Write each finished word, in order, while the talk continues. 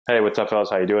Hey, what's up,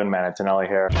 fellas? How you doing, man? Antonelli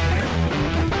here.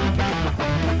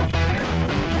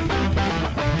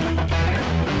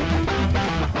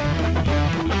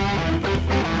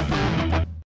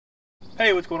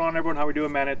 Hey, what's going on, everyone? How we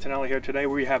doing, man? Antonelli here. Today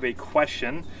we have a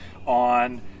question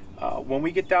on when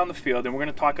we get down the field, and we're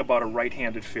going to talk about a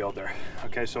right-handed fielder.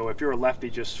 Okay, so if you're a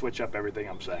lefty, just switch up everything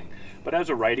I'm saying. But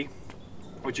as a righty,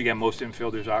 which again most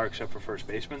infielders are except for first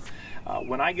baseman,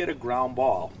 when I get a ground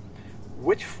ball,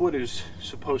 which foot is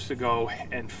supposed to go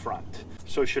in front?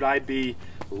 So should I be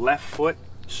left foot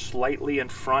slightly in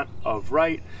front of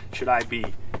right? Should I be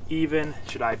even?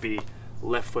 Should I be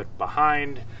left foot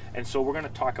behind? And so we're going to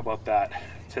talk about that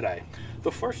today.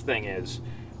 The first thing is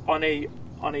on a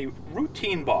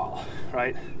routine ball,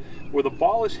 right, where the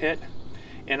ball is hit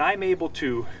and I'm able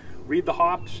to read the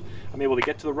hops, I'm able to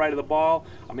get to the right of the ball,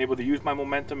 I'm able to use my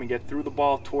momentum and get through the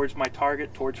ball towards my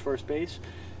target, towards first base.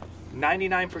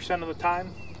 99% of the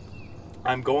time,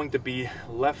 I'm going to be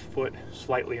left foot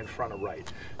slightly in front of right.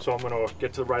 So I'm going to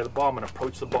get to the right of the ball, I'm going to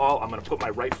approach the ball, I'm going to put my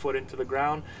right foot into the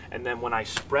ground, and then when I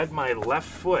spread my left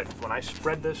foot, when I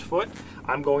spread this foot,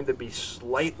 I'm going to be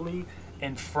slightly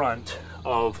in front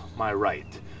of my right.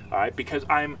 All right, because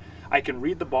I can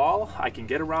read the ball, I can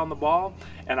get around the ball,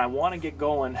 and I want to get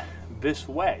going this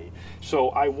way. So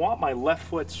I want my left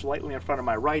foot slightly in front of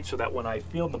my right so that when I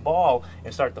field the ball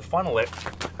and start to funnel it,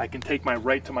 I can take my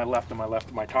right to my left and my left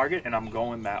to my target, and I'm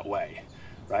going that way,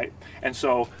 right? And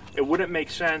so it wouldn't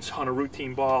make sense on a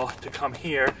routine ball to come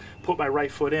here, put my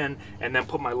right foot in, and then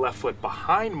put my left foot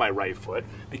behind my right foot,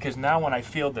 because now when I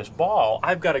field this ball,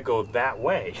 I've got to go that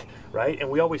way, right?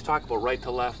 And we always talk about right to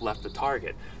left, left to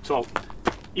target. So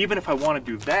even if I want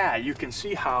to do that, you can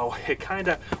see how it kind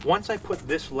of, once I put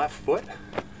this left foot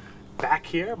back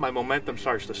here, my momentum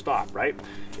starts to stop, right?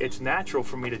 It's natural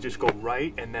for me to just go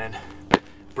right and then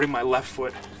bring my left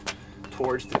foot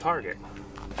towards the target.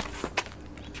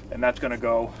 And that's going to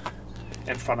go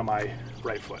in front of my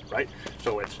right foot, right?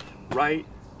 So it's right,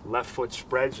 left foot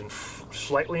spreads and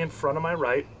slightly in front of my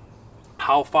right.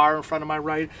 How far in front of my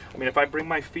right? I mean, if I bring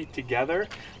my feet together,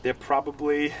 they're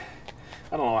probably,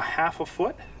 I don't know, half a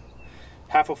foot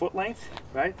length,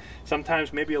 right?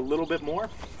 Sometimes maybe a little bit more,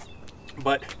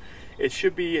 but it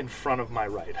should be in front of my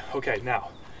right. Okay,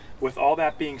 now, with all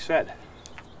that being said,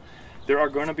 there are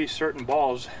going to be certain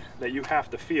balls that you have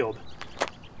to field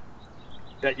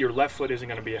that your left foot isn't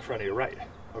going to be in front of your right,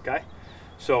 okay?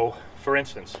 So, for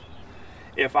instance,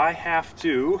 if I have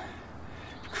to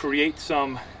create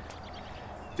some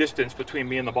distance between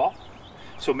me and the ball,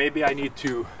 so maybe I need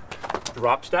to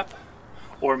drop step,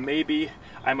 or maybe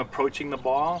I'm approaching the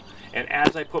ball, and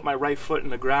as I put my right foot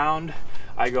in the ground,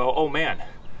 I go, oh man,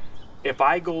 if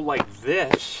I go like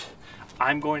this,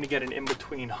 I'm going to get an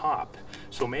in-between hop.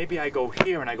 So maybe I go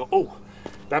here and I go, oh,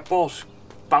 that ball's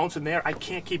bouncing there, I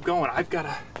can't keep going, I've got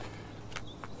to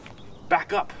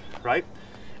back up, right?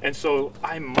 And so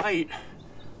I might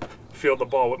field the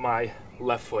ball with my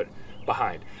left foot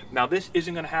behind. Now this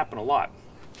isn't going to happen a lot,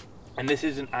 and this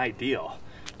isn't ideal,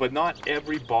 but not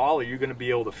every ball are you going to be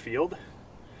able to field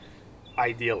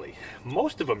ideally.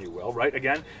 Most of them you will, right?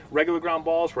 Again, regular ground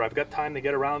balls where I've got time to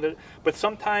get around it, but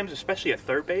sometimes, especially at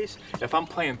third base, if I'm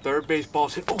playing third base,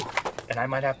 balls hit, oh, and I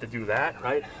might have to do that,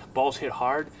 right? Balls hit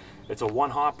hard, it's a one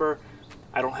hopper,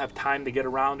 I don't have time to get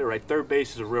around it, right? Third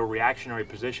base is a real reactionary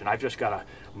position. I've just got to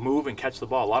move and catch the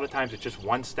ball. A lot of times it's just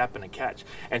one step and a catch.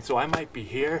 And so I might be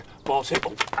here, balls hit,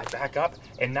 oh, I back up,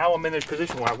 and now I'm in this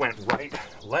position where I went right,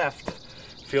 left,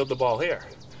 field the ball here,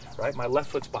 right? My left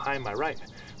foot's behind my right,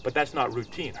 but that's not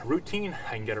routine. Routine,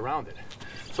 I can get around it.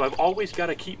 So I've always got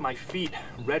to keep my feet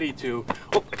ready to,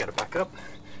 oh, I got to back up.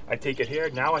 I take it here,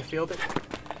 now I field it,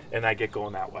 and I get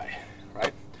going that way,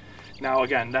 right? Now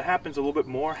again, that happens a little bit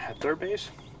more at third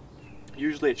base.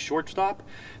 Usually at shortstop,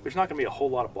 there's not going to be a whole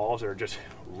lot of balls that are just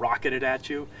rocketed at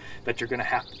you that you're going to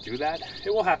have to do that. It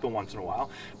will happen once in a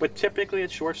while, but typically at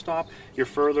shortstop, you're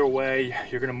further away,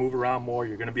 you're going to move around more,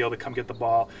 you're going to be able to come get the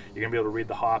ball, you're going to be able to read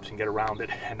the hops and get around it,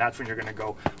 and that's when you're going to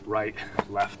go right,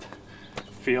 left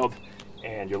field,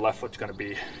 and your left foot's going to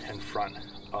be in front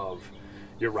of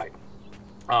your right.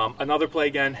 Another play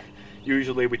again,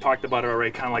 usually we talked about it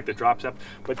already, kind of like the drop step,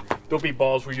 but there'll be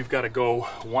balls where you've got to go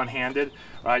one-handed,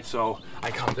 right? So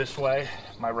I come this way,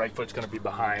 my right foot's going to be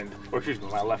behind, or excuse me,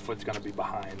 my left foot's going to be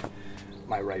behind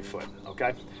my right foot,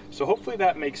 okay? So hopefully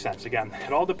that makes sense. Again,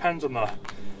 it all depends on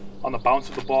the bounce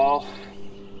of the ball.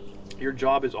 Your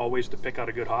job is always to pick out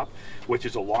a good hop, which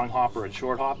is a long hop or a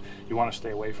short hop. You want to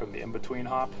stay away from the in-between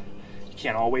hop. You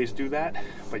can't always do that,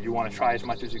 but you want to try as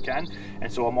much as you can,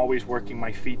 and so I'm always working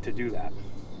my feet to do that.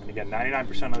 Again,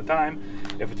 99% of the time,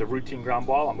 if it's a routine ground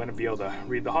ball, I'm going to be able to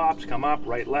read the hops, come up,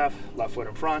 right, left foot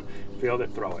in front, field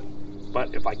it, throw it.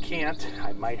 But if I can't,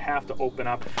 I might have to open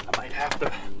up, I might have to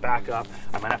back up,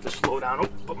 I might have to slow down,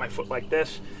 put my foot like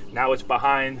this. Now it's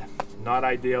behind, not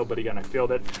ideal, but again, I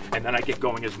field it, and then I get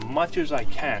going as much as I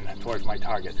can towards my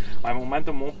target. My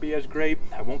momentum won't be as great,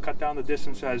 I won't cut down the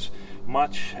distance as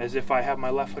much as if I have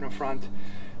my left foot in front,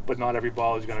 but not every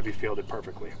ball is gonna be fielded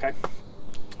perfectly, okay?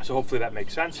 So hopefully that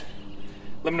makes sense.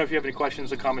 Let me know if you have any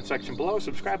questions in the comment section below.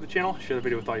 Subscribe to the channel, share the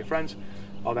video with all your friends,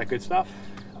 all that good stuff,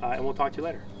 and we'll talk to you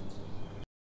later.